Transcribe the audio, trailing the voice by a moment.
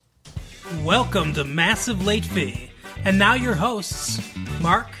Welcome to Massive Late Fee. And now your hosts,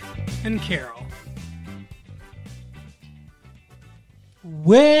 Mark and Carol.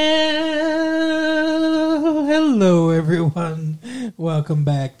 Well, hello everyone. Welcome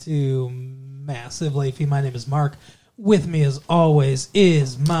back to Massive Late Fee. My name is Mark. With me as always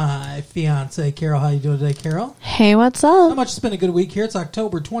is my fiance, Carol. How you doing today, Carol? Hey, what's up? How much? It's been a good week here. It's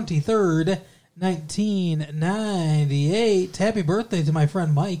October 23rd, 1998. Happy birthday to my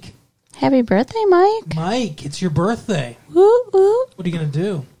friend Mike. Happy birthday, Mike. Mike, it's your birthday. Woo woo. What are you going to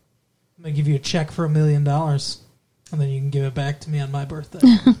do? I'm going to give you a check for $1 million, and then you can give it back to me on my birthday.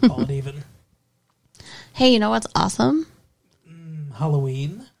 Call it even. Hey, you know what's awesome?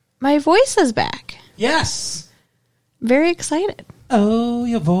 Halloween. My voice is back. Yes. Very excited. Oh,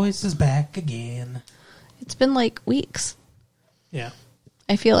 your voice is back again. It's been like weeks. Yeah.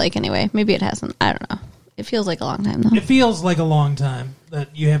 I feel like anyway. Maybe it hasn't. I don't know. It feels like a long time though. It feels like a long time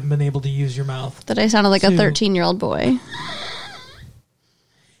that you haven't been able to use your mouth. That I sounded like a 13-year-old boy.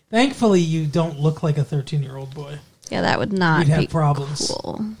 Thankfully, you don't look like a 13-year-old boy. Yeah, that would not You'd be have problems.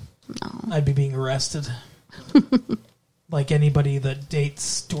 Cool. No. I'd be being arrested. Like anybody that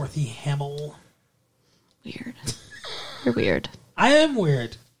dates Dorothy Hamill. Weird. You're weird. I am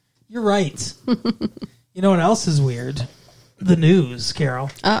weird. You're right. You know what else is weird? The news, Carol.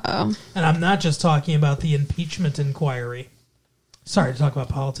 Uh-oh. And I'm not just talking about the impeachment inquiry. Sorry to talk about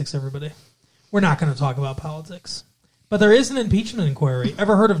politics, everybody. We're not going to talk about politics. But there is an impeachment inquiry.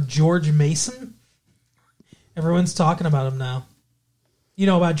 Ever heard of George Mason? Everyone's talking about him now. You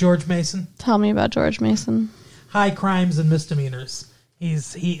know about George Mason? Tell me about George Mason. High crimes and misdemeanors.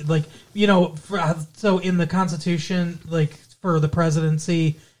 So in the Constitution, like for the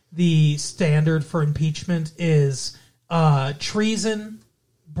presidency, the standard for impeachment is treason,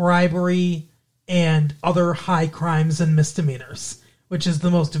 bribery, and other high crimes and misdemeanors, which is the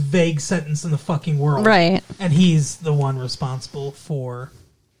most vague sentence in the fucking world. Right. And he's the one responsible for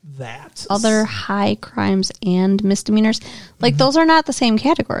that. Other high crimes and misdemeanors. Like, those are not the same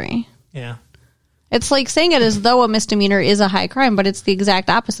category. Yeah. It's like saying it as though a misdemeanor is a high crime, but it's the exact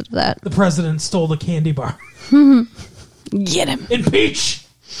opposite of that. The president stole the candy bar. Get him. Impeach!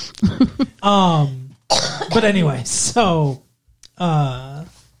 But anyway, so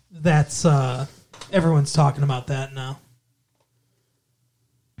that's everyone's talking about that now.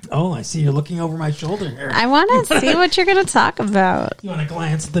 Oh, I see you're looking over my shoulder here. I want to see what you're going to talk about. You want to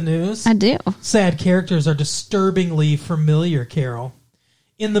glance at the news? I do. Sad characters are disturbingly familiar, Carol.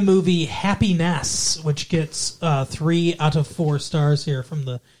 In the movie Happiness, which gets 3 out of 4 stars here from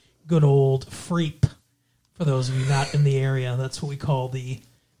the good old Freep. For those of you not in the area, that's what we call the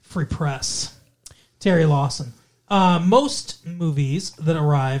Free Press. Terry Lawson. Most movies that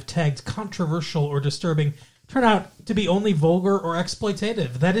arrive tagged controversial or disturbing turn out to be only vulgar or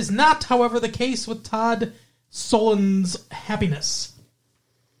exploitative. That is not, however, the case with Todd Solondz' Happiness.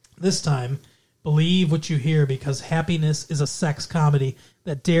 This time, believe what you hear, because Happiness is a sex comedy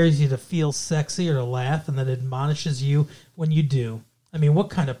that dares you to feel sexy or to laugh, and that admonishes you when you do. I mean,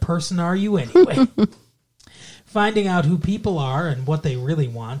 what kind of person are you anyway? Finding out who people are and what they really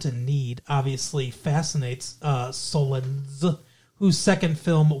want and need obviously fascinates Solondz, whose second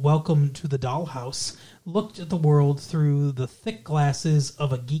film, Welcome to the Dollhouse, looked at the world through the thick glasses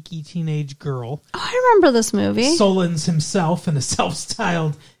of a geeky teenage girl. Oh, I remember this movie. Solondz himself is a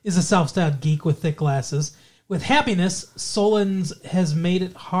self-styled geek with thick glasses. With Happiness, Solondz has made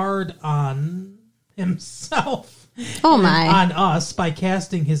it hard on himself. Oh my. On us by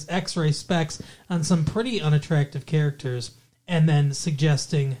casting his X-ray specs on some pretty unattractive characters and then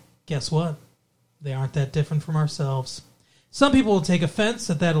suggesting, guess what? They aren't that different from ourselves. Some people will take offense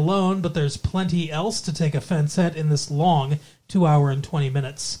at that alone, but there's plenty else to take offense at in this long 2 hour and 20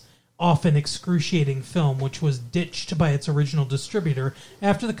 minutes, often excruciating film, which was ditched by its original distributor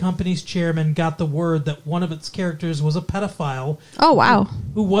after the company's chairman got the word that one of its characters was a pedophile. Oh, wow.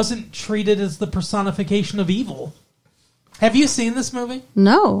 Who wasn't treated as the personification of evil. Have you seen this movie?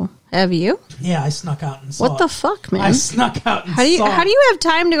 No. Have you? Yeah, I snuck out and saw it. What the fuck, man? I snuck out and saw it. How do you have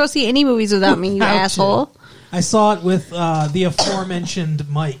time to go see any movies without me, you asshole? I saw it with the aforementioned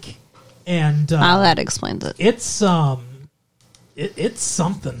Mike. And that explains it. It's it's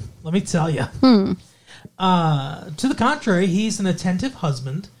something, let me tell you. To the contrary, he's an attentive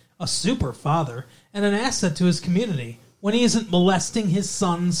husband, a super father, and an asset to his community when he isn't molesting his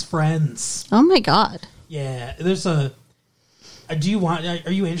son's friends. Oh my god. Yeah, there's a... Are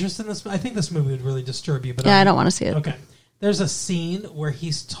you interested in this? I think this movie would really disturb you. But yeah, I don't want to see it. Okay. There's a scene where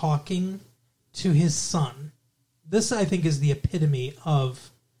he's talking to his son. This, I think, is the epitome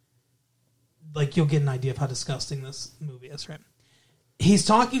of... Like, you'll get an idea of how disgusting this movie is, right? he's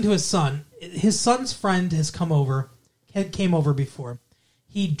talking to his son. His son's friend has came over before.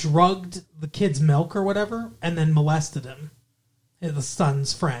 He drugged the kid's milk or whatever, and then molested him. The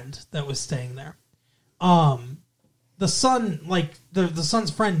son's friend that was staying there. The son, like the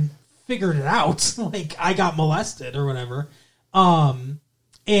son's friend, figured it out. Like, I got molested or whatever.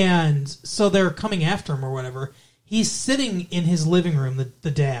 And so they're coming after him or whatever. He's sitting in his living room,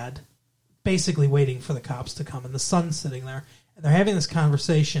 the dad, basically waiting for the cops to come, and the son's sitting there, and they're having this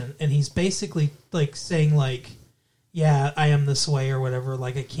conversation, and he's basically like saying like, yeah, I am this way or whatever,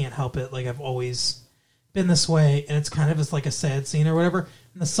 like I can't help it, like I've always been this way, and it's kind of just like a sad scene or whatever.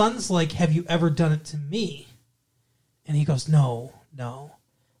 And the son's like, have you ever done it to me? And he goes, no. And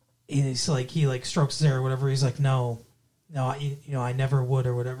he's like, he like strokes his hair or whatever. He's like, no, I never would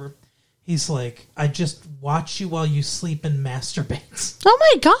or whatever. He's like, I just watch you while you sleep and masturbate. Oh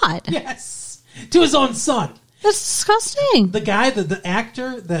my God. Yes. To his own son. That's disgusting. The guy, the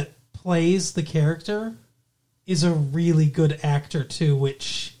actor that plays the character is a really good actor too,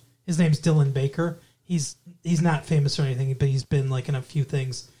 which his name's Dylan Baker. He's not famous or anything, but he's been like in a few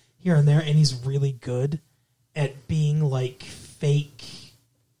things here and there, and he's really good at being like fake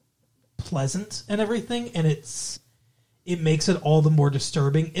pleasant and everything, and it makes it all the more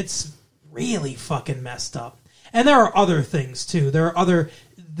disturbing. It's really fucking messed up. And there are other things too.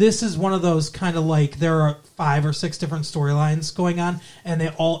 This is one of those kind of like, there are 5 or 6 different storylines going on, and they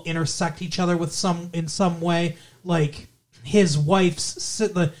all intersect each other in some way. Like his wife's,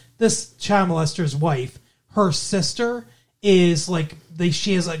 this child molester's wife, her sister is like,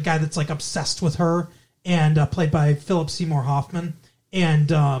 she is a guy that's like obsessed with her, and played by Philip Seymour Hoffman,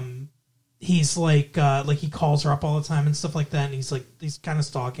 and he's like he calls her up all the time and stuff like that, and he's kind of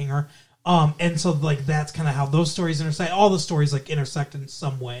stalking her. And so like that's kind of how those stories intersect. All the stories like intersect in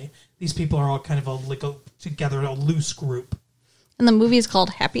some way. These people are all kind of together in a loose group. And the movie is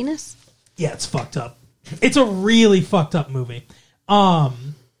called Happiness? Yeah, it's fucked up. It's a really fucked up movie.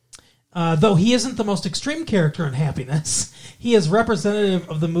 Though he isn't the most extreme character in Happiness, he is representative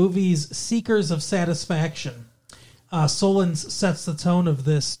of the movie's Seekers of Satisfaction. Solons sets the tone of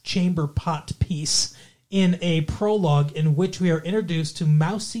this chamber pot piece in a prologue in which we are introduced to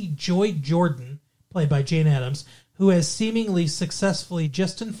mousy Joy Jordan, played by Jane Addams, who has seemingly successfully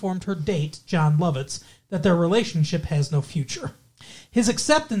just informed her date, John Lovitz, that their relationship has no future. His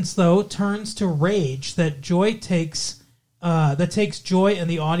acceptance, though, turns to rage that takes Joy and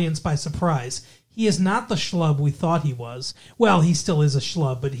the audience by surprise. He is not the schlub we thought he was. Well, he still is a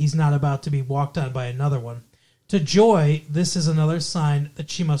schlub, but he's not about to be walked on by another one. To Joy, this is another sign that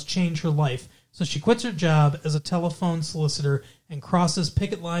she must change her life, so she quits her job as a telephone solicitor and crosses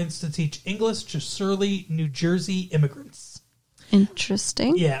picket lines to teach English to surly New Jersey immigrants.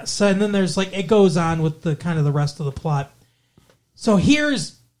 Interesting. Yeah, so and then there's it goes on with the kind of the rest of the plot. So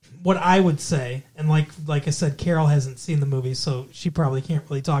here's what I would say, and like I said, Carol hasn't seen the movie, so she probably can't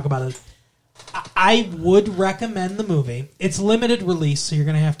really talk about it. I would recommend the movie. It's limited release, so you're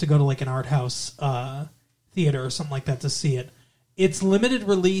going to have to go to an art house theater or something like that to see it. It's limited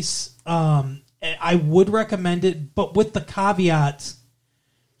release. I would recommend it, but with the caveat,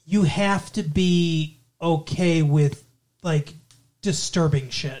 you have to be okay with disturbing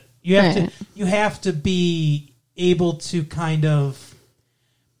shit. You have to be able to kind of,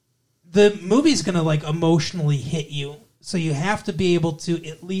 the movie's going to emotionally hit you. So you have to be able to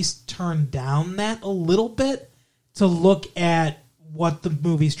at least turn down that a little bit to look at what the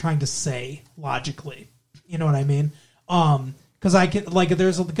movie's trying to say logically. You know what I mean? Because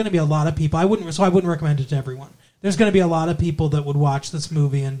there's going to be a lot of people. I wouldn't recommend it to everyone. There's going to be a lot of people that would watch this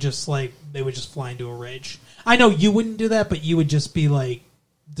movie and just they would just fly into a rage. I know you wouldn't do that, but you would just be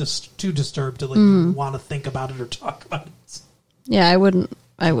just too disturbed to want to think about it or talk about it. Yeah, I wouldn't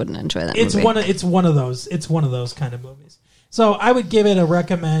enjoy that movie. It's one of those kind of movies. So I would give it a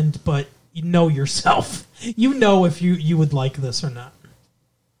recommend, but you know yourself. You know if you would like this or not.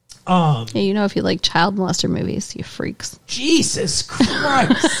 You know if you like child molester movies, you freaks. Jesus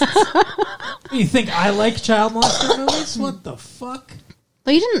Christ! You think I like child molester movies? What the fuck?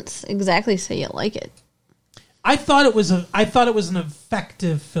 Well, you didn't exactly say you like it. I thought it was an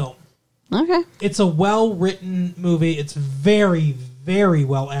effective film. Okay. It's a well-written movie. It's very, very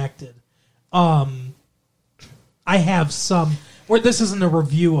well acted. I have some, where this isn't a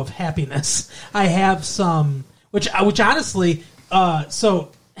review of Happiness. I have some, which honestly,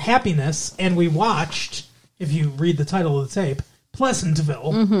 so Happiness, and we watched, if you read the title of the tape,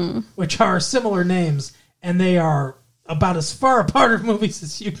 Pleasantville, which are similar names, and they are about as far apart of movies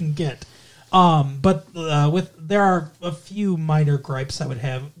as you can get. But there are a few minor gripes I would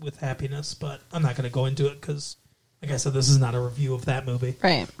have with Happiness, but I'm not going to go into it because Like I said, this is not a review of that movie.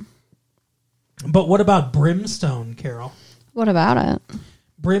 Right. But what about Brimstone, Carol? What about it?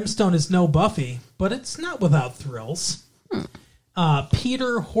 Brimstone is no Buffy, but it's not without thrills.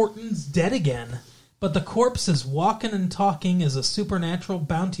 Peter Horton's dead again, but the corpse is walking and talking as a supernatural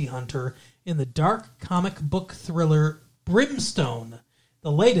bounty hunter in the dark comic book thriller Brimstone,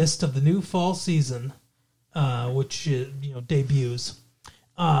 the latest of the new fall season, which debuts.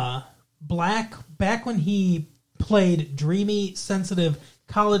 Back when he played dreamy, sensitive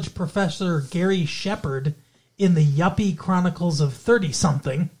college professor Gary Shepard in the Yuppie Chronicles of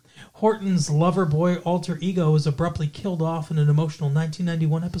 30-something, Horton's lover-boy alter ego was abruptly killed off in an emotional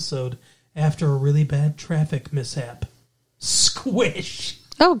 1991 episode after a really bad traffic mishap. Squish!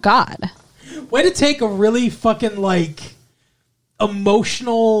 Oh, God. Way to take a really fucking,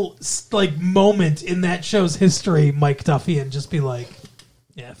 emotional, moment in that show's history, Mike Duffy, and just be like,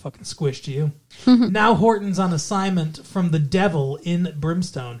 yeah, fucking squished you. Now Horton's on assignment from the devil in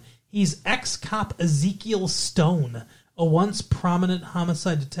Brimstone. He's ex-cop Ezekiel Stone, a once prominent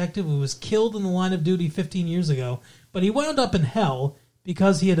homicide detective who was killed in the line of duty 15 years ago, but he wound up in hell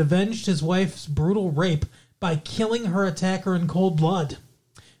because he had avenged his wife's brutal rape by killing her attacker in cold blood.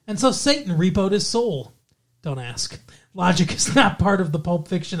 And so Satan repoed his soul. Don't ask. Logic is not part of the Pulp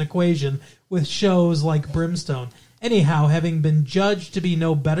Fiction equation with shows like Brimstone. Anyhow, having been judged to be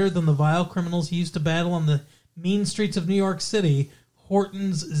no better than the vile criminals he used to battle on the mean streets of New York City,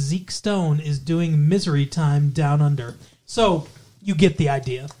 Horton's Zeke Stone is doing misery time down under. So, you get the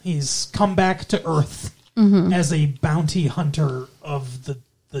idea. He's come back to Earth as a bounty hunter of the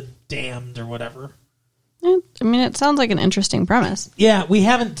damned or whatever. I mean, it sounds like an interesting premise. Yeah, we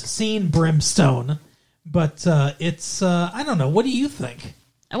haven't seen Brimstone, but it's, I don't know. What do you think?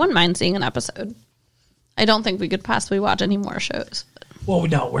 I wouldn't mind seeing an episode. I don't think we could possibly watch any more shows. But. Well,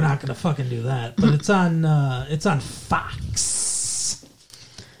 no, we're not going to fucking do that. But it's on Fox.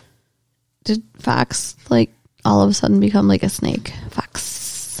 Did Fox, all of a sudden become like a snake? Fox.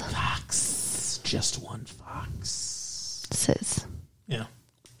 Just one Fox. Sis. Yeah.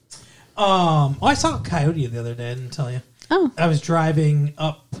 I saw a coyote the other day, I didn't tell you. Oh. I was driving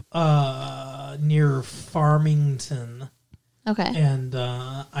up near Farmington. Okay. And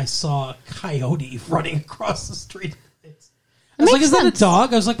I saw a coyote running across the street. I was Makes like, is that a sense.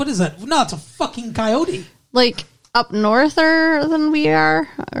 dog? I was like, what is that? No, it's a fucking coyote. Up norther than we are?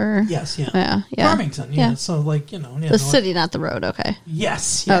 Or Yes, yeah. Yeah. Farmington, yeah. So, the city, not the road, okay.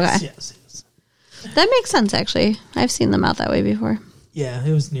 Yes. Okay. That makes sense, actually. I've seen them out that way before. Yeah,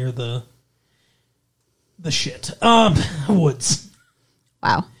 it was near the woods.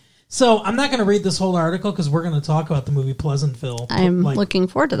 Wow. So I'm not going to read this whole article because we're going to talk about the movie Pleasantville. I'm looking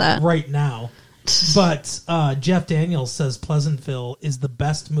forward to that. Right now. But Jeff Daniels says Pleasantville is the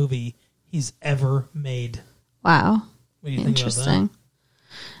best movie he's ever made. Wow. What do you think about that?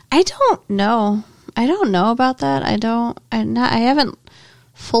 I don't know. I don't know about that. I haven't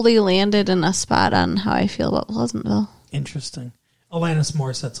fully landed in a spot on how I feel about Pleasantville. Interesting. Alanis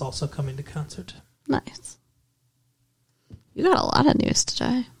Morissette's also coming to concert. Nice. You got a lot of news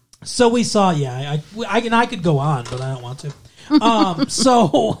today. So we saw, I could go on, but I don't want to.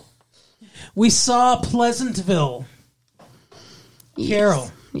 So we saw Pleasantville. Yes.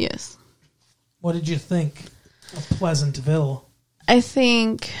 Carol. Yes. What did you think of Pleasantville? I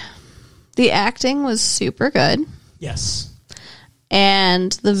think the acting was super good. Yes.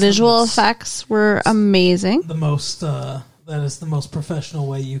 And the visual effects were amazing. That is the most professional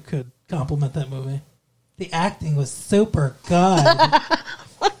way you could compliment that movie. The acting was super good.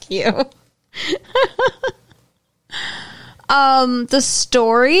 Fuck you. The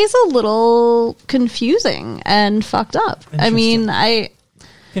story's a little confusing and fucked up. I mean,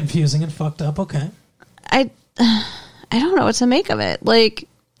 Confusing and fucked up, okay. I don't know what to make of it.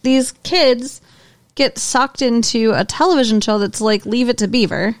 These kids get sucked into a television show that's like Leave It to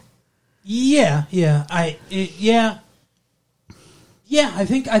Beaver. Yeah. I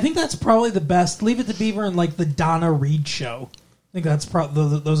think that's probably the best. Leave It to Beaver and the Donna Reed show. I think that's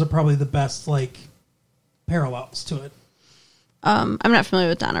those are probably the best parallels to it. I'm not familiar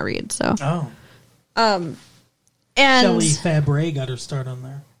with Donna Reed, so. Oh. And Shelley Fabre got her start on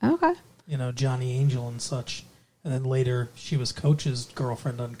there. Okay. Johnny Angel and such. And then later she was Coach's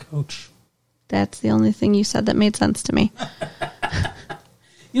girlfriend on Coach. That's the only thing you said that made sense to me.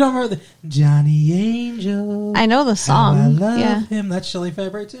 You don't remember the Johnny Angel? I know the song. I love him. That's Shelley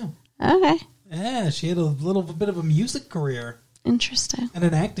Fabre too. Okay. Yeah, she had a little bit of a music career. Interesting. And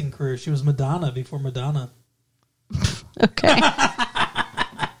an acting career. She was Madonna before Madonna. Okay.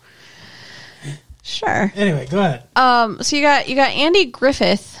 Sure. Anyway, go ahead. So you got Andy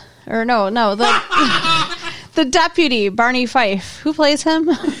Griffith, or no, the The deputy, Barney Fife. Who plays him?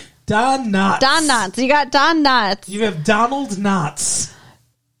 Don Knotts. Don Knotts. You got Don Knotts. You have Donald Knotts.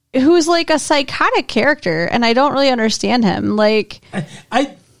 Who's like a psychotic character, and I don't really understand him. Like,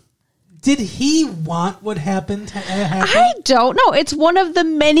 I did he want what happened to happen? I don't know. It's one of the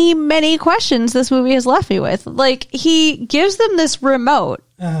many, many questions this movie has left me with. Like, he gives them this remote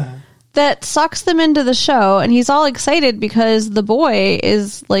that sucks them into the show, and he's all excited because the boy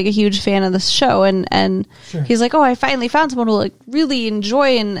is like a huge fan of this show, and Sure. he's like, "Oh, I finally found someone who like really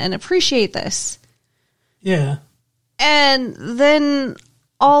enjoy and appreciate this." Yeah. And then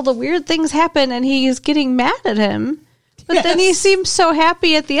all the weird things happen, and he's getting mad at him. But then he seems so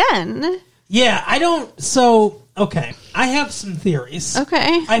happy at the end. Yeah, I don't... So, okay. I have some theories.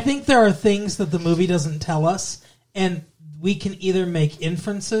 Okay. I think there are things that the movie doesn't tell us, and we can either make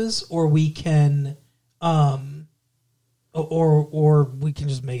inferences or we can... Or we can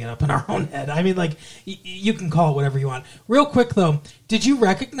just make it up in our own head. I mean, like, you can call it whatever you want. Real quick, though, did you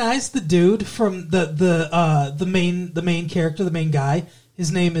recognize the dude from the main character, the main guy? His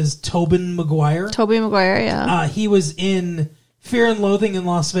name is Tobin Maguire. Tobey Maguire, yeah. He was in Fear and Loathing in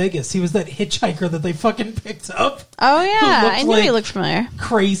Las Vegas. He was that hitchhiker that they fucking picked up. Oh, yeah. I knew like he looked familiar.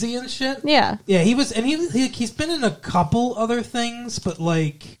 Crazy and shit. Yeah. Yeah, he was, and he's been in a couple other things, but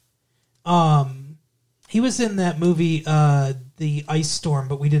like, he was in that movie, The Ice Storm,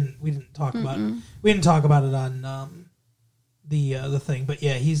 but we didn't talk about it. We didn't talk about it on the thing. But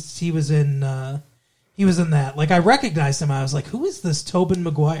yeah, he was in that. Like, I recognized him. I was like, who is this Tobin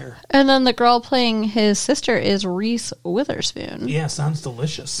Maguire? And then the girl playing his sister is Reese Witherspoon. Yeah, sounds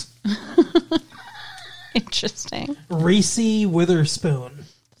delicious. Interesting. Reese Witherspoon.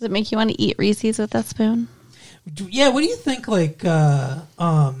 Does it make you want to eat Reese's with that spoon? Yeah, what do you think, like, about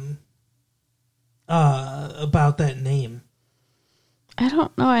that name? I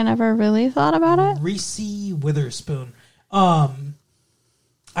don't know. I never really thought about it. Reese Witherspoon.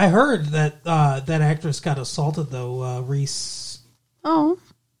 I heard that that actress got assaulted, though. Reese. Oh,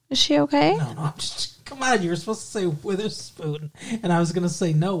 is she okay? No, I'm just. Come on, you were supposed to say Witherspoon, and I was going to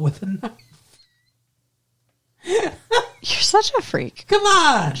say no with a knife. You're such a freak. Come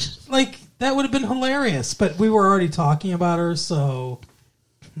on, like that would have been hilarious, but we were already talking about her, so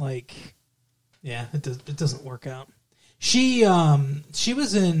like, yeah, it doesn't work out. She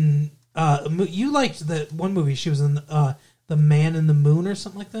was in. You liked that one movie she was in. The Man in the Moon or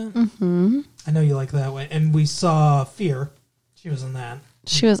something like that. Mm-hmm. I know you like that one. And we saw Fear. She was in that.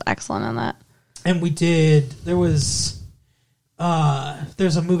 She was excellent in that. And we did. There's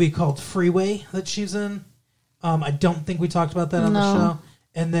a movie called Freeway that she's in. I don't think we talked about that on the show.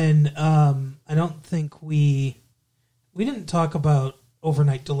 And then I don't think we didn't talk about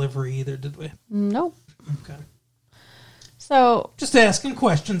Overnight Delivery either, did we? Nope. Okay. So just asking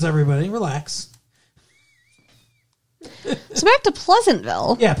questions, everybody. Relax. So back to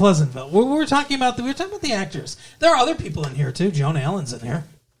Pleasantville. Yeah, Pleasantville. We were talking about the actors. There are other people in here too. Joan Allen's in here.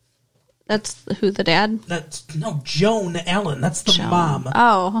 That's who, the dad? Joan Allen. That's the mom.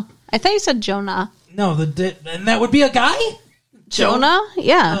 Oh, I thought you said Jonah. No, and that would be a guy. Jonah?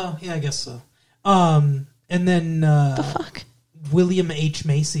 Yeah. Oh, yeah, I guess so. And then the fuck? William H.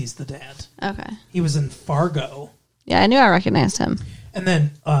 Macy's the dad. Okay. He was in Fargo. Yeah, I knew I recognized him. And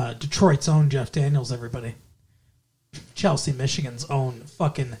then Detroit's own Jeff Daniels. Everybody. Chelsea, Michigan's own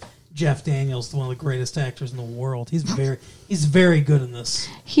fucking Jeff Daniels, one of the greatest actors in the world. He's very good in this.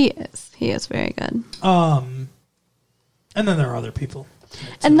 He is very good. And then there are other people.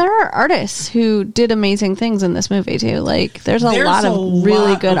 And there are artists who did amazing things in this movie too. Like there's a lot of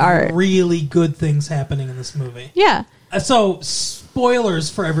really good art. Really good things happening in this movie. Yeah. So spoilers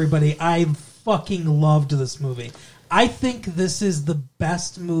for everybody. I fucking loved this movie. I think this is the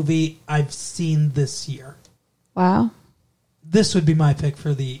best movie I've seen this year. Wow. This would be my pick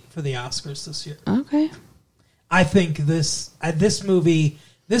for the Oscars this year. Okay. I think this movie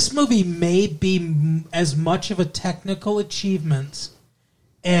may be as much of a technical achievement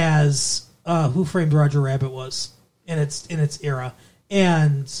as Who Framed Roger Rabbit was in its era,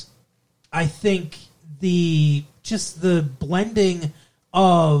 and I think the blending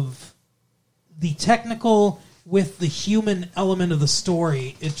of the technical with the human element of the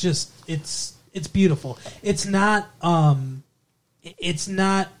story, it's beautiful. It's not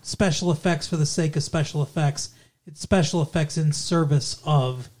special effects for the sake of special effects. It's special effects in service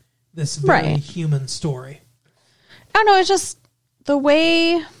of this very human story. I don't know. It's just the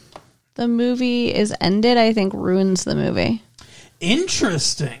way the movie is ended, I think, ruins the movie.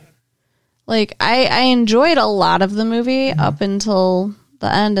 Interesting. Like, I enjoyed a lot of the movie up until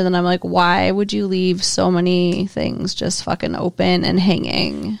the end, and then I'm like, why would you leave so many things just fucking open and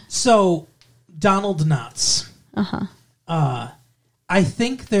hanging? So Donald Knotts. I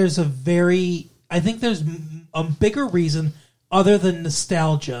think there's a bigger reason other than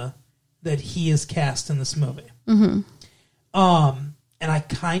nostalgia that he is cast in this movie. And I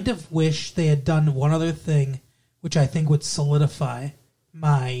kind of wish they had done one other thing, which I think would solidify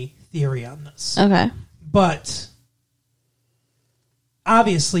my theory on this. Okay. But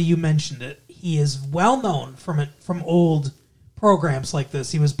obviously, you mentioned it. He is well known from old programs like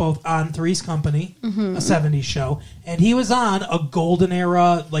this. He was both on Three's Company, a 70s show, and he was on a golden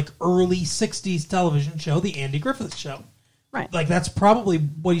era, like early 60s television show, The Andy Griffith Show. Right. Like, that's probably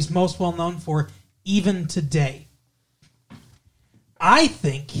what he's most well known for, even today. I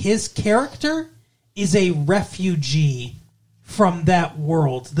think his character is a refugee from that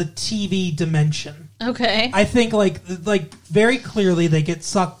world, the TV dimension. Okay. I think, like very clearly, they get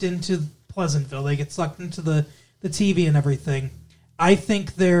sucked into Pleasantville. They get sucked into the TV and everything. I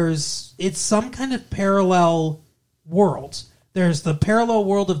think it's some kind of parallel world. There's the parallel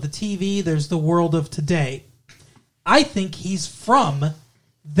world of the TV. There's the world of today. I think he's from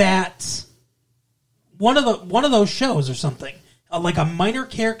that one of those shows or something, like a minor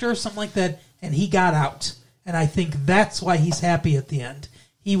character or something like that, and he got out. And I think that's why he's happy at the end.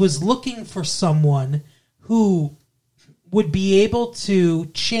 He was looking for someone who would be able to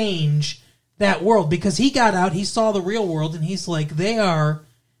change that world, because he got out, he saw the real world, and he's like, they are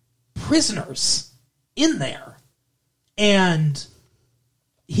prisoners in there. And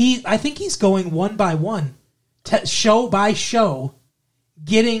I think he's going one by one, show by show,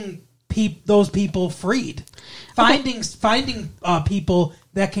 getting those people freed. Finding people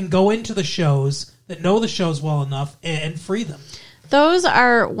that can go into the shows, that know the shows well enough, and free them. Those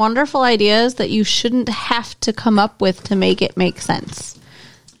are wonderful ideas that you shouldn't have to come up with to make it make sense.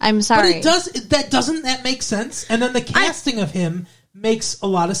 I'm sorry. But doesn't that make sense? And then the casting of him makes a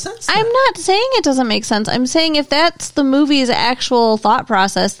lot of sense. I'm not saying it doesn't make sense. I'm saying if that's the movie's actual thought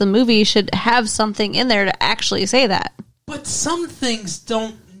process, the movie should have something in there to actually say that. But some things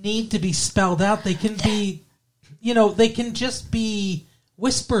don't need to be spelled out. They can be, they can just be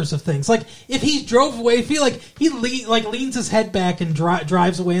whispers of things. Like, if he drove away, I feel like he leans his head back and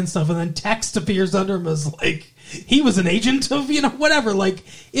drives away and stuff, and then text appears under him as like he was an agent of whatever. Like,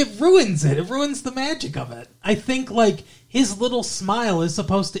 it ruins it. It ruins the magic of it. I think like his little smile is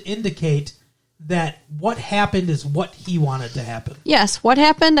supposed to indicate that what happened is what he wanted to happen. Yes, what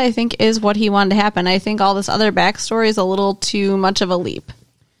happened, I think, is what he wanted to happen. I think all this other backstory is a little too much of a leap.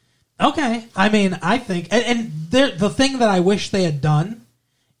 Okay, I mean, I think, and the thing that I wish they had done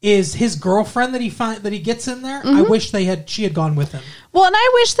is his girlfriend that he gets in there. I wish she had gone with him. Well, and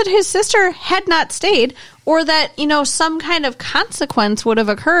I wish that his sister had not stayed, or that some kind of consequence would have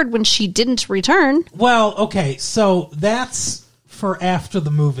occurred when she didn't return. Well, okay, so that's for after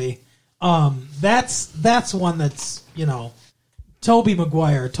the movie. That's one that's Tobey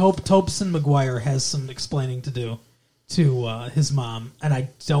Maguire, Tobeson Maguire has some explaining to do to his mom, and I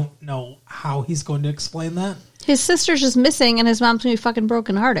don't know how he's going to explain that. His sister's just missing, and his mom's going to be fucking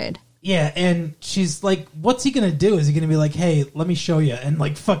brokenhearted. Yeah, and she's like, what's he going to do? Is he going to be like, hey, let me show you, and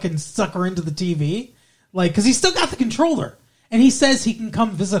like fucking suck her into the TV? Like, because he's still got the controller, and he says he can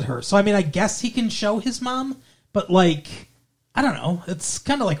come visit her. So, I mean, I guess he can show his mom, but like, I don't know. It's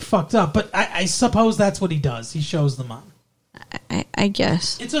kind of like fucked up, but I suppose that's what he does. He shows the mom. I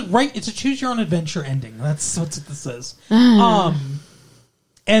guess. It's a choose your own adventure ending. That's what this is. And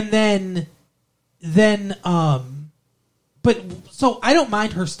then but so I don't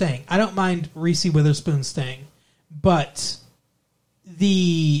mind her staying. I don't mind Reese Witherspoon staying. But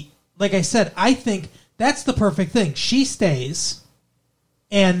like I said, I think that's the perfect thing. She stays,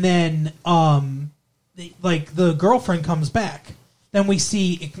 and then the girlfriend comes back. Then we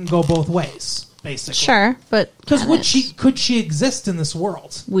see it can go both ways, basically. Sure, but because could she exist in this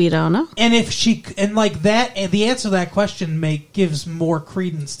world? We don't know. And if she and the answer to that question gives more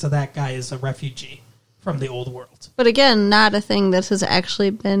credence to that guy as a refugee from the old world. But again, not a thing that has actually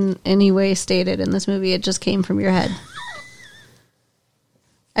been any way stated in this movie. It just came from your head.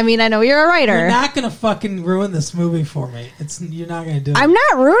 I mean, I know you're a writer. You're not going to fucking ruin this movie for me. You're not going to do it. I'm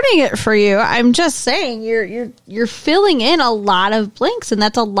not ruining it for you. I'm just saying you're filling in a lot of blanks, and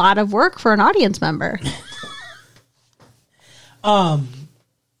that's a lot of work for an audience member. One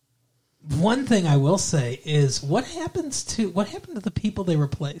thing I will say is what happened to the people they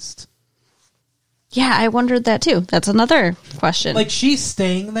replaced? Yeah, I wondered that too. That's another question. Like, she's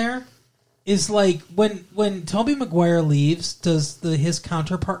staying there. Is like when Tobey Maguire leaves, does his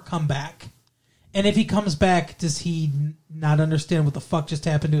counterpart come back? And if he comes back, does he not understand what the fuck just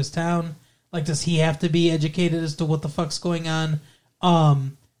happened to his town? Like, does he have to be educated as to what the fuck's going on?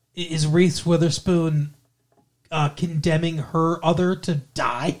 is Reese Witherspoon condemning her other to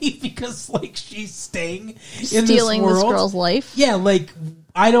die because like she's staying in Stealing this world? this girl's life. Yeah, like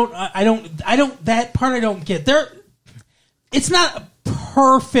I don't that part I don't get. It's not a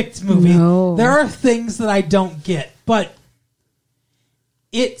perfect movie. No. There are things that I don't get, but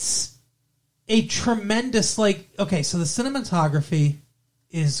it's a tremendous like okay, so the cinematography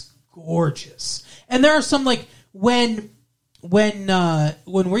is gorgeous. And there are some like when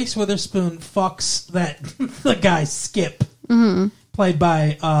Reese Witherspoon fucks the guy Skip, played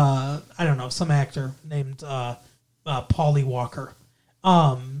by I don't know, some actor named Paulie Walker.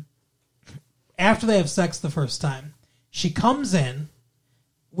 After they have sex the first time, she comes in.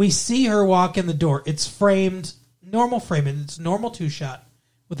 We see her walk in the door. It's framed, normal framing. It's a normal 2-shot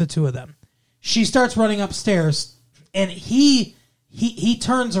with the two of them. She starts running upstairs, and he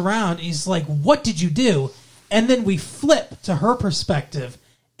turns around. He's like, "What did you do?" And then we flip to her perspective,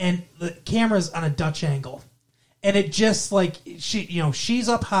 and the camera's on a Dutch angle, and it just like she's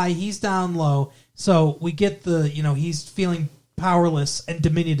up high, he's down low. So we get he's feeling powerless and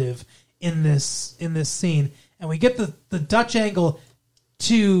diminutive in this scene, and we get the Dutch angle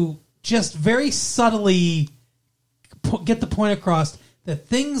to just very subtly get the point across that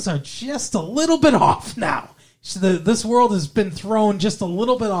things are just a little bit off now. This world has been thrown just a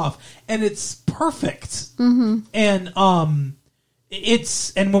little bit off, and it's perfect. Mm-hmm. And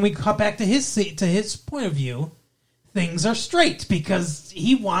and when we cut back to his point of view, things are straight because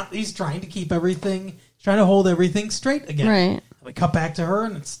he's trying to keep everything, trying to hold everything straight again. Right. We cut back to her,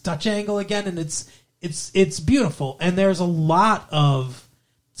 and it's Dutch angle again, and it's beautiful. And there's a lot of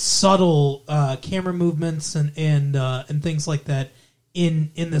subtle camera movements and things like that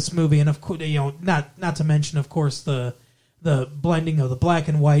in this movie, and of course, not to mention, of course, the blending of the black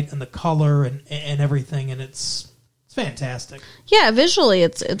and white and the color and everything, and it's fantastic. Yeah, visually,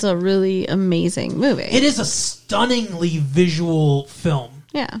 it's a really amazing movie. It is a stunningly visual film.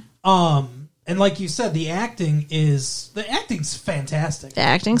 Yeah. And like you said, the acting's fantastic. The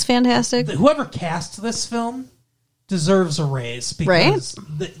acting's fantastic. Whoever cast this film deserves a raise because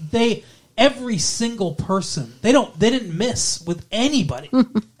every single person, they didn't miss with anybody.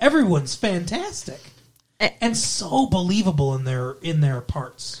 Everyone's fantastic and so believable in their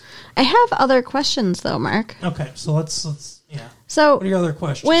parts. I have other questions though, Mark. Okay, so let's yeah. So what are your other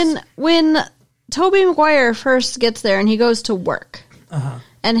questions? When Tobey Maguire first gets there and he goes to work,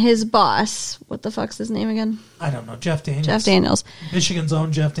 and his boss, what the fuck's his name again? I don't know. Jeff Daniels. Jeff Daniels, Michigan's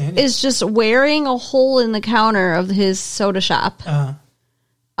own Jeff Daniels, is just wearing a hole in the counter of his soda shop.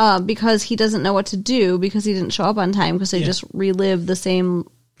 Because he doesn't know what to do because he didn't show up on time because they just relive the same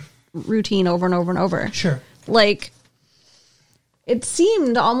routine over and over and over. Sure. Like, it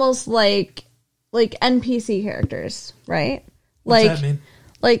seemed almost like NPC characters, right? What's that mean?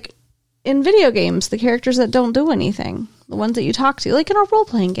 Like, in video games, the characters that don't do anything. The ones that you talk to. Like in a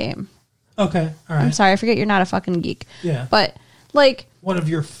role-playing game. Okay, all right. I'm sorry, I forget you're not a fucking geek. Yeah. But, like... one of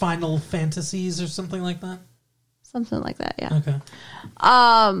your Final Fantasies or something like that? Something like that, yeah. Okay.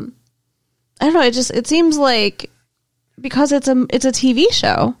 I don't know. It seems like because it's a TV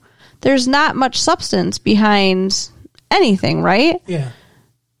show, there's not much substance behind anything, right? Yeah.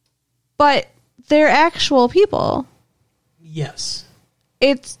 But they're actual people. Yes.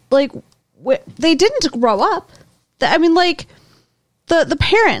 It's like they didn't grow up. I mean, like the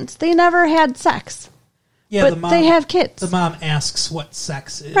parents, they never had sex. Yeah, but they have kids. The mom asks what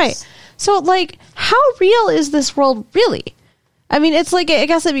sex is. Right. So, like, how real is this world really? I mean, it's like, I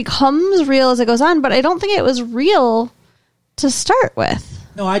guess it becomes real as it goes on, but I don't think it was real to start with.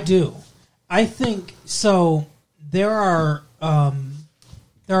 No, I do. I think, so there are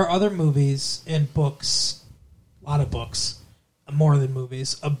other movies and books, a lot of books, more than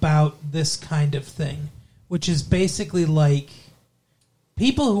movies, about this kind of thing, which is basically like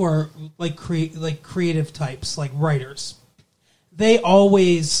people who are like creative types, like writers. They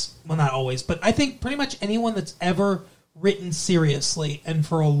always, well, not always, but I think pretty much anyone that's ever written seriously and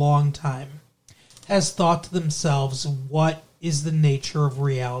for a long time has thought to themselves, what is the nature of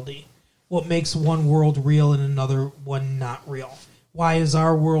reality? What makes one world real and another one not real? Why is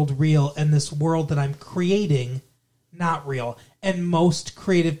our world real and this world that I'm creating not real? And most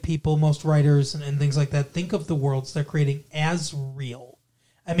creative people, most writers and things like that, think of the worlds they're creating as real.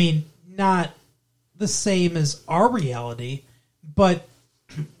 I mean, not the same as our reality, but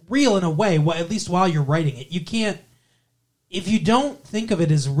real in a way, at least while you're writing it. You can't, if you don't think of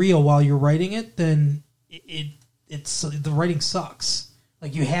it as real while you're writing it, then it's the writing sucks.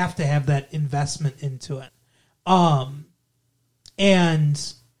 Like, you have to have that investment into it.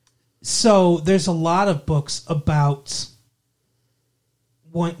 And so there's a lot of books about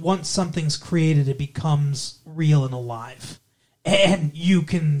once something's created, it becomes real and alive, and you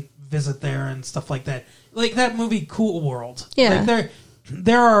can visit there and stuff like that. Like that movie, Cool World. Yeah. Like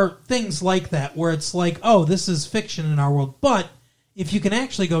there are things like that where it's like, oh, this is fiction in our world, but if you can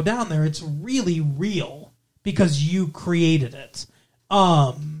actually go down there, it's really real because you created it.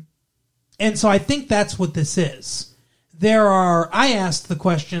 And so I think that's what this is. I asked the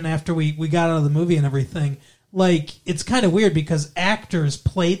question after we got out of the movie and everything, like, it's kind of weird because actors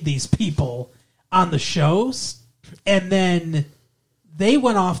played these people on the shows, and then they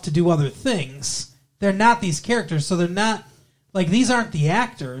went off to do other things. They're not these characters, so they're not, like, these aren't the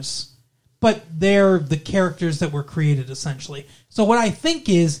actors, but they're the characters that were created, essentially. So what I think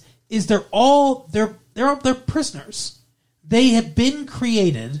is they're prisoners. They have been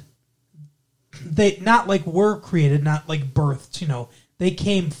created. They not like were created, not like birthed, They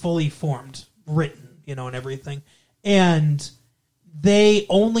came fully formed, written, and everything. And they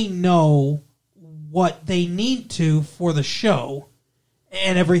only know what they need to for the show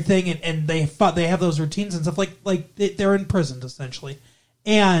and everything, and they have those routines and stuff, like they're imprisoned, essentially.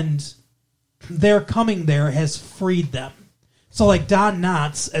 And their coming there has freed them. So, like, Don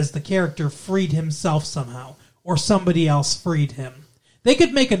Knotts, as the character, freed himself somehow, or somebody else freed him. They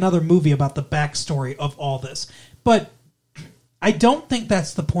could make another movie about the backstory of all this, but I don't think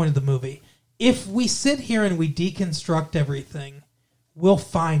that's the point of the movie. If we sit here and we deconstruct everything, we'll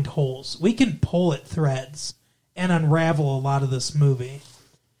find holes. We can pull at threads and unravel a lot of this movie.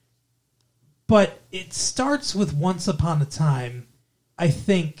 But it starts with Once Upon a Time, I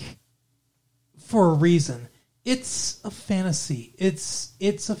think, for a reason. It's a fantasy.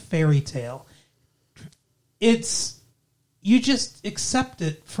 It's a fairy tale. You just accept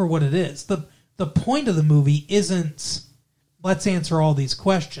it for what it is. The point of the movie isn't, let's answer all these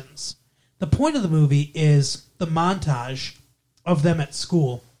questions. The point of the movie is the montage of them at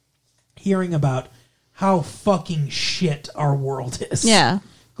school hearing about how fucking shit our world is. Yeah.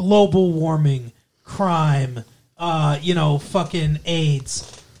 Global warming, crime, fucking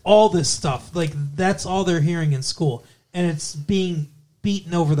AIDS, all this stuff. Like, that's all they're hearing in school. And it's being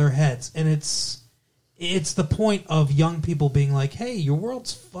beaten over their heads. And it's the point of young people being like, hey, your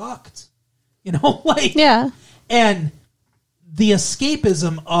world's fucked. Yeah. And the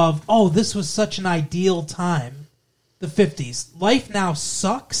escapism of, oh, this was such an ideal time, the 50s. Life now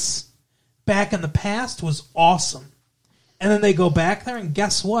sucks. Back in the past was awesome. And then they go back there, and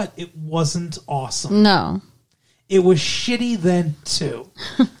guess what? It wasn't awesome. No. It was shitty then, too.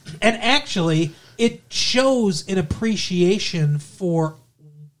 And actually, it shows an appreciation for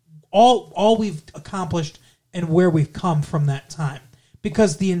all we've accomplished and where we've come from that time.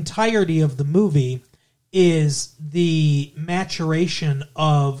 Because the entirety of the movie is the maturation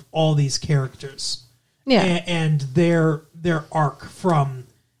of all these characters. Yeah. And their arc from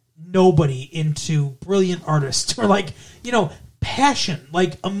nobody into brilliant artists, or passion,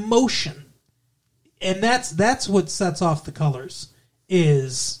 like emotion. And that's what sets off the colors,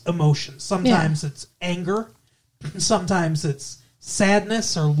 is emotion. Sometimes it's anger, sometimes it's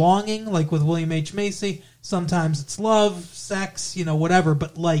sadness or longing, like with William H. Macy. Sometimes it's love, sex, whatever,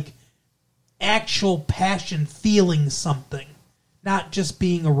 but like actual passion, feeling something, not just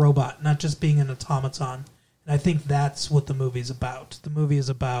being a robot, not just being an automaton. And I think that's what the movie's about. The movie is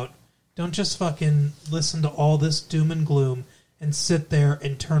about, don't just fucking listen to all this doom and gloom and sit there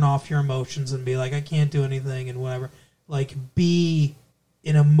and turn off your emotions and be like, I can't do anything and whatever. Like, be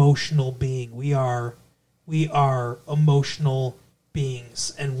an emotional being. We are emotional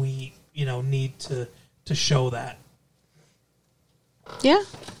beings, and we, need to show that. Yeah.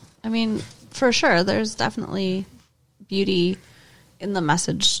 I mean, for sure, there's definitely beauty in the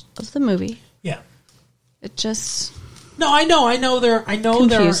message of the movie. Yeah. It just... No, I know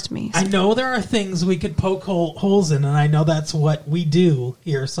confused me. I know there are things we could poke holes in, and I know that's what we do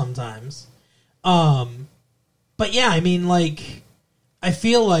here sometimes. But yeah, I mean, like, I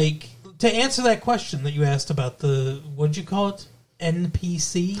feel like, to answer that question that you asked about the, what'd you call it?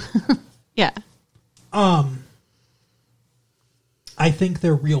 NPC? Yeah. I think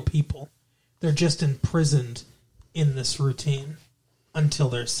they're real people. They're just imprisoned in this routine until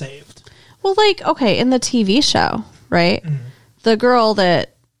they're saved. Well, like, okay, in the TV show, right? Mm-hmm. The girl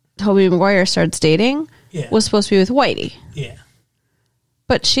that Tobey Maguire starts dating was supposed to be with Whitey. Yeah.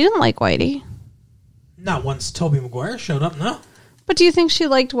 But she didn't like Whitey. Not once Tobey Maguire showed up, no. But do you think she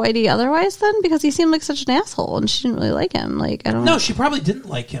liked Whitey otherwise then? Because he seemed like such an asshole and she didn't really like him. Like, I don't know. No, she probably didn't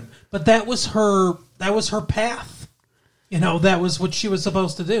like him. But that was her path. That was what she was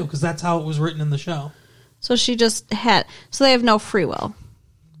supposed to do, because that's how it was written in the show. So she just had... So they have no free will.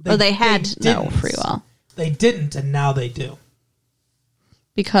 They had no free will. They didn't, and now they do.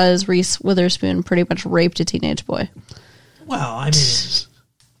 because Reese Witherspoon pretty much raped a teenage boy. Well, I mean,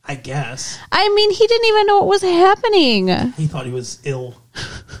 I guess. I mean, he didn't even know what was happening. He thought he was ill.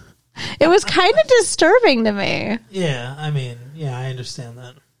 It was kind of disturbing to me. Yeah, I mean, yeah, I understand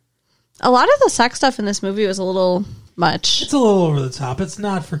that. A lot of the sex stuff in this movie was a little much. It's a little over the top. It's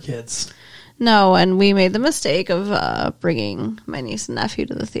not for kids. No, and we made the mistake of bringing my niece and nephew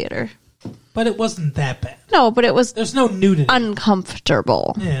to the theater. But it wasn't that bad. No, but it was... There's no nudity.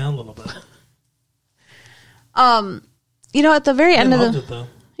 Uncomfortable. Yeah, a little bit. You know, at the very end of the... I loved it, though.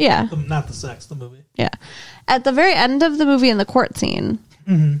 Yeah. Not the sex, the movie. Yeah. At the very end of the movie in the court scene,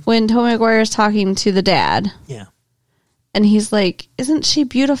 when Tobey Maguire is talking to the dad... Yeah. And he's like, isn't she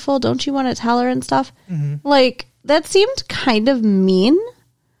beautiful? Don't you want to tell her and stuff? Like, that seemed kind of mean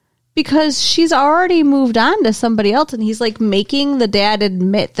because she's already moved on to somebody else. And he's like making the dad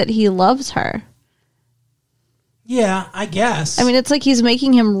admit that he loves her. Yeah, I guess. I mean, it's like he's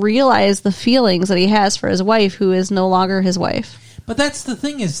making him realize the feelings that he has for his wife, who is no longer his wife. But that's the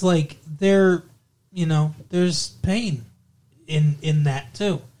thing is, like, there's pain in that,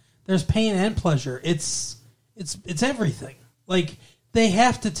 too. There's pain and pleasure. It's everything. Like, they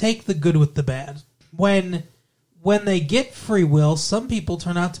have to take the good with the bad. When they get free will, some people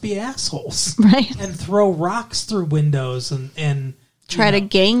turn out to be assholes. Right. And throw rocks through windows and try to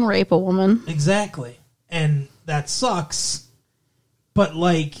gang rape a woman. Exactly. And that sucks. But,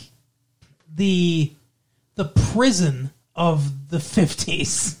 like, the prison of the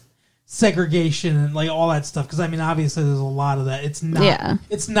 50s, segregation and, like, all that stuff. Because, I mean, obviously there's a lot of that. It's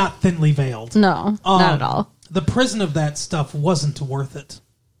not thinly veiled. No, not at all. The prison of that stuff wasn't worth it.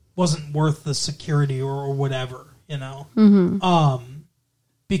 Wasn't worth the security or whatever, you know?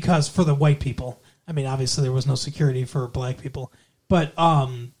 Because for the white people, I mean, obviously there was no security for black people. But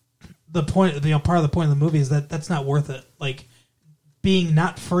the point, part of the point of the movie is that that's not worth it. Like, being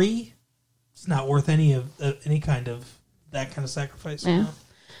not free, it's not worth any kind of that kind of sacrifice. Yeah. You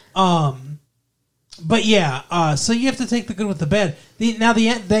know? But yeah, so you have to take the good with the bad. The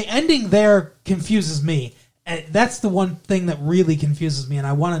ending there confuses me. And that's the one thing that really confuses me, and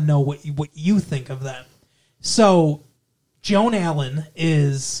I want to know what you think of that. So, Joan Allen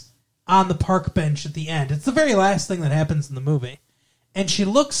is on the park bench at the end. It's the very last thing that happens in the movie. And she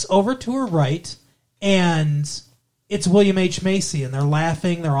looks over to her right, and it's William H. Macy, and they're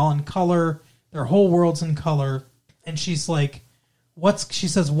laughing. They're all in color. Their whole world's in color. And she's like, she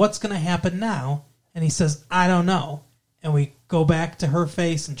says, what's going to happen now? And he says, I don't know. And we go back to her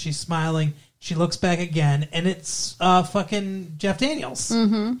face, and she's smiling. She looks back again, and it's fucking Jeff Daniels.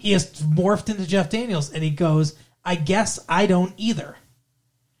 He has morphed into Jeff Daniels, and he goes, I guess I don't either.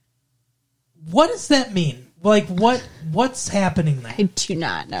 What does that mean? Like, what's happening there? I do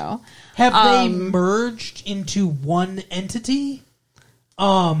not know. Have they merged into one entity?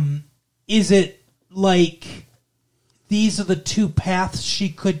 Is it like these are the two paths she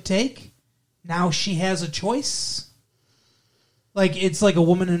could take? Now she has a choice? Like, it's like a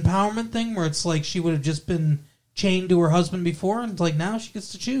woman empowerment thing where it's like she would have just been chained to her husband before, and like now she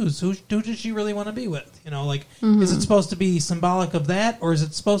gets to choose who does she really want to be with? You know, like, is it supposed to be symbolic of that, or is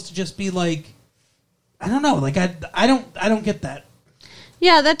it supposed to just be like, I don't know, like I don't get that.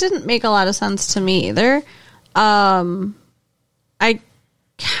 Yeah, that didn't make a lot of sense to me either. I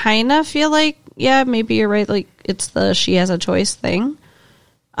kind of feel like, yeah, maybe you're right. Like, it's the she has a choice thing.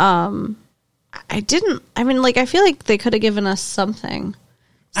 I feel like they could have given us something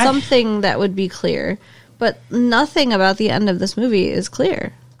that would be clear, but nothing about the end of this movie is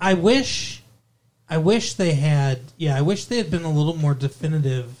clear. I wish they had been a little more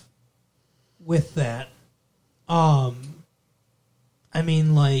definitive with that. I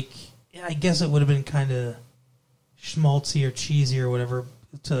mean, like, I guess it would have been kind of schmaltzy or cheesy or whatever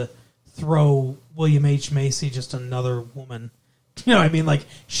to throw William H. Macy, just another woman. You know what I mean? Like,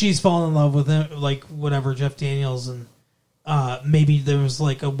 she's fallen in love with him, like, whatever, Jeff Daniels, and maybe there was,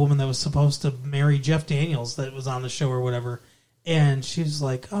 like, a woman that was supposed to marry Jeff Daniels that was on the show or whatever, and she was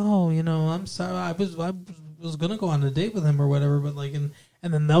like, oh, you know, I'm sorry, I was going to go on a date with him or whatever, but, like, and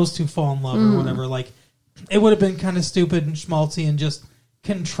then those two fall in love or whatever. Like, it would have been kind of stupid and schmaltzy and just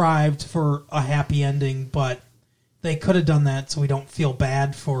contrived for a happy ending, but they could have done that so we don't feel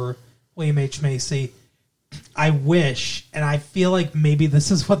bad for William H. Macy. I wish, and I feel like maybe this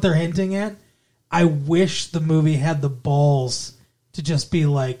is what they're hinting at, I wish the movie had the balls to just be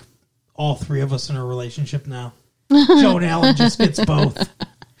like, all three of us in a relationship now. Joan Allen just gets both.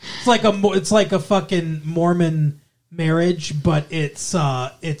 It's like a fucking Mormon marriage, but it's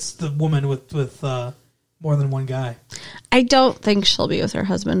the woman with more than one guy. I don't think she'll be with her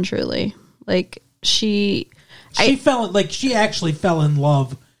husband truly. Like, She actually fell in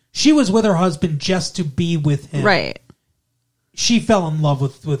love. She was with her husband just to be with him. Right. She fell in love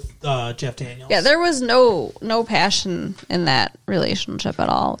with Jeff Daniels. Yeah, there was no passion in that relationship at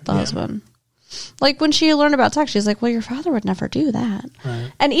all with the husband. Like, when she learned about sex, she's like, well, your father would never do that.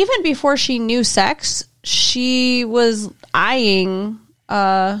 Right. And even before she knew sex, she was eyeing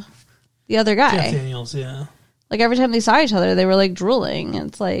the other guy. Jeff Daniels, yeah. Like, every time they saw each other, they were, like, drooling.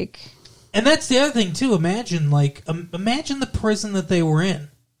 It's like... And that's the other thing, too. Imagine the prison that they were in.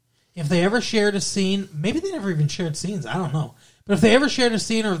 If they ever shared a scene, maybe they never even shared scenes, I don't know. But if they ever shared a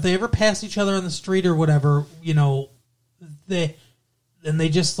scene, or if they ever passed each other on the street or whatever, they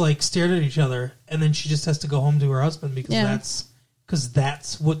just, like, stared at each other, and then she just has to go home to her husband because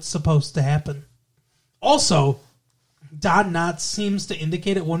that's what's supposed to happen. Also, Don Knotts seems to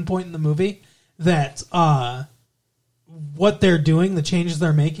indicate at one point in the movie that what they're doing, the changes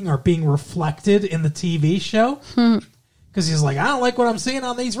they're making, are being reflected in the TV show. Because he's like, I don't like what I'm seeing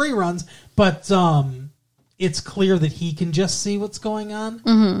on these reruns. But it's clear that he can just see what's going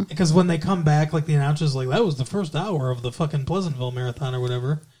on. Because when they come back, like, the announcer's like, that was the first hour of the fucking Pleasantville marathon or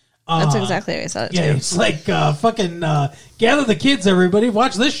whatever. That's exactly what I said, yeah, too. It's like, gather the kids, everybody.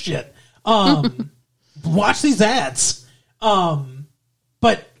 Watch this shit. Watch these ads.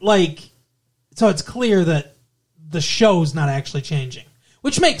 But, like, so it's clear that the show's not actually changing.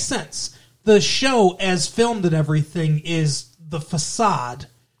 Which makes sense. The show, as filmed and everything, is the facade.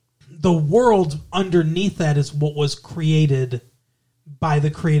 The world underneath that is what was created by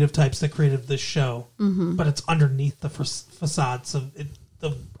the creative types that created this show. But it's underneath the facade, so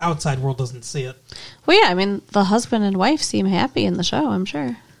the outside world doesn't see it. Well, yeah, I mean, the husband and wife seem happy in the show, I'm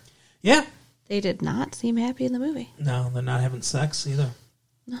sure. Yeah. They did not seem happy in the movie. No, they're not having sex either.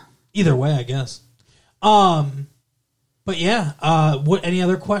 No. Either way, I guess. But yeah, any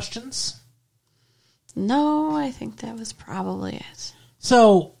other questions? No, I think that was probably it.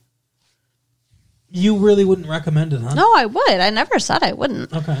 So, you really wouldn't recommend it, huh? No, I would. I never said I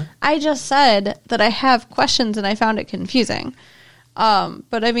wouldn't. Okay. I just said that I have questions and I found it confusing.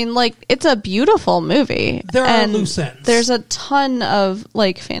 But I mean, like, it's a beautiful movie. There are loose ends. There's a ton of,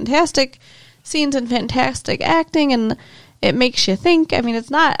 like, fantastic scenes and fantastic acting, and it makes you think. I mean, it's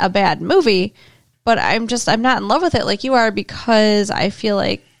not a bad movie, but I'm not in love with it like you are, because I feel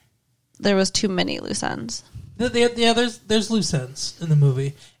like there was too many loose ends. Yeah, there's loose ends in the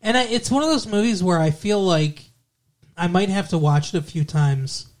movie. And it's one of those movies where I feel like I might have to watch it a few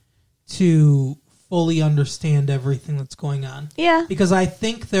times to fully understand everything that's going on. Yeah. Because I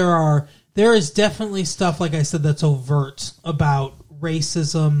think there is definitely stuff, like I said, that's overt about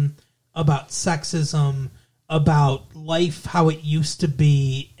racism, about sexism, about life, how it used to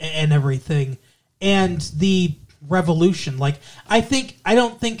be, and everything. And the revolution. Like, I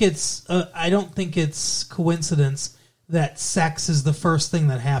don't think it's coincidence that sex is the first thing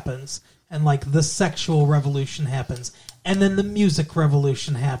that happens, and, like, the sexual revolution happens, and then the music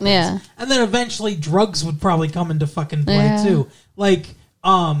revolution happens, and then eventually drugs would probably come into fucking play too. Like,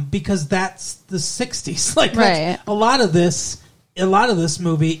 because that's the 60s. Like, right. A lot of this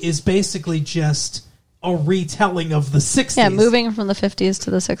movie is basically just a retelling of the 60s. Yeah, moving from the 50s to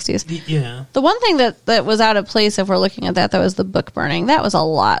the 60s. Yeah. The one thing that was out of place, if we're looking at that was the book burning. That was a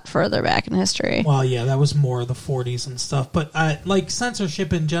lot further back in history. Well, yeah, that was more the 40s and stuff. But, like,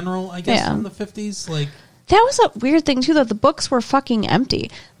 censorship in general, I guess, from the 50s, like... That was a weird thing, too, that the books were fucking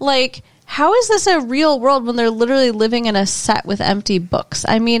empty. Like, how is this a real world when they're literally living in a set with empty books?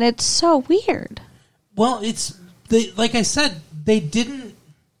 I mean, it's so weird. Well, like I said,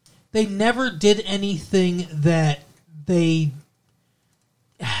 they never did anything that they...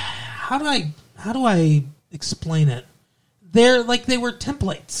 How do I explain it? They were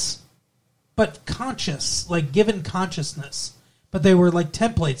templates, but conscious, like, given consciousness. But they were like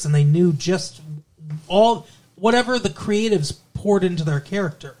templates, and they knew just whatever the creatives poured into their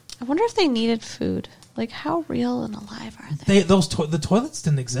character. I wonder if they needed food. Like, how real and alive are they? The toilets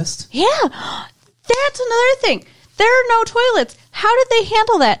didn't exist. Yeah, that's another thing. There are no toilets. How did they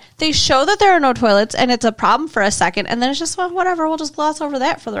handle that? They show that there are no toilets, and it's a problem for a second, and then it's just, well, whatever, we'll just gloss over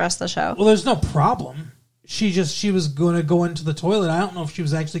that for the rest of the show. Well, there's no problem. She was going to go into the toilet. I don't know if she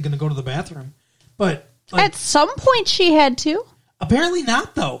was actually going to go to the bathroom. But... like, at some point she had to. Apparently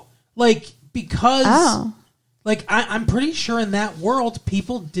not, though. Like, because... Oh. Like, I'm pretty sure in that world,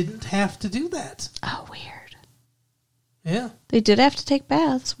 people didn't have to do that. Oh, weird. Yeah. They did have to take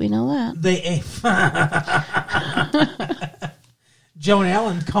baths. We know that. Joan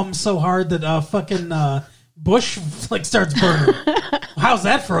Allen comes so hard that fucking bush like starts burning. How's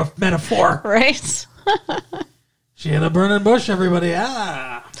that for a metaphor? Right? She had a burning bush, everybody.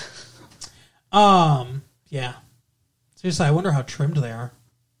 Yeah. Seriously, I wonder how trimmed they are.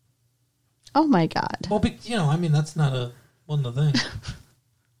 Oh my God. Well, that's not one of the things.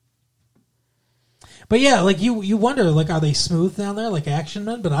 But yeah, like you wonder, like, are they smooth down there, like action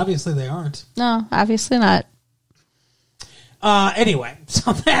men? But obviously they aren't. No, obviously not. Anyway,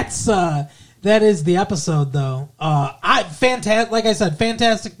 so that is the episode, though. Like I said,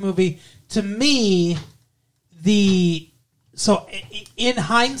 fantastic movie. To me, in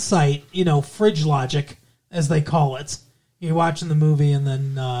hindsight, fridge logic, as they call it. You're watching the movie, and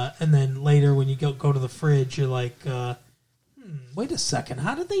then later when you go to the fridge, you're like, wait a second,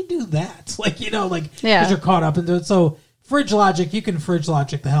 how did they do that? Because you're caught up into it. So fridge logic, you can fridge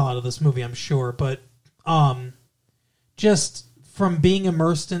logic the hell out of this movie, I'm sure. But just from being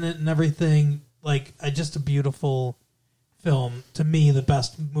immersed in it and everything, just a beautiful film. To me, the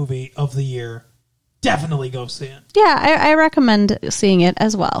best movie of the year. Definitely go see it. Yeah, I recommend seeing it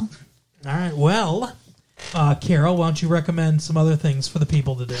as well. All right, well, Carol, why don't you recommend some other things for the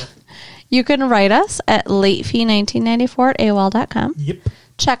people to do? You can write us at latefee1994@AOL.com. Yep.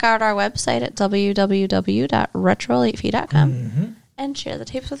 Check out our website at www.retrolatefee.com. And share the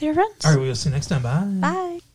tapes with your friends. All right, we'll see you next time. Bye. Bye.